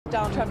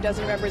Donald Trump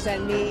doesn't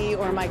represent me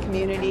or my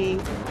community.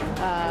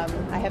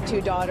 I have 2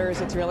 daughters.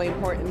 It's really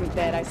important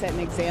that I set an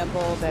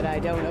example, that I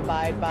don't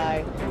abide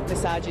by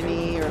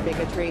misogyny or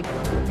bigotry.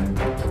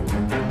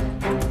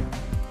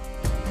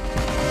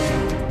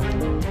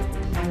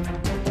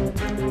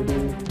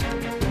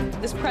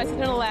 This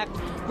president-elect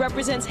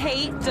represents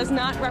hate, does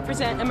not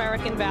represent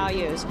American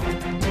values.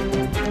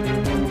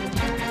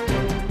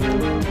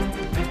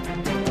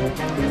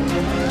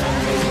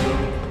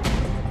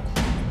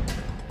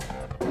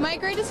 My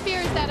greatest fear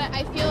is that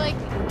I feel like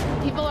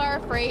people are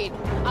afraid,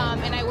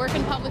 and I work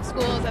in public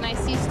schools and I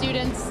see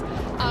students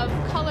of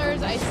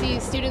colors, I see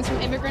students from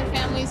immigrant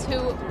families who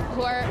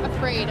are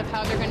afraid of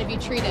how they're going to be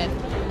treated.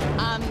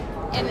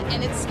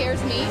 And it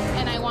scares me,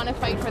 and I want to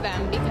fight for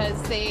them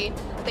because they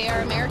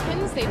are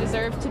Americans, they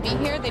deserve to be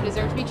here, they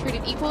deserve to be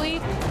treated equally,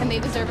 and they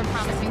deserve a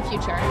promising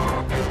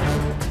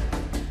future.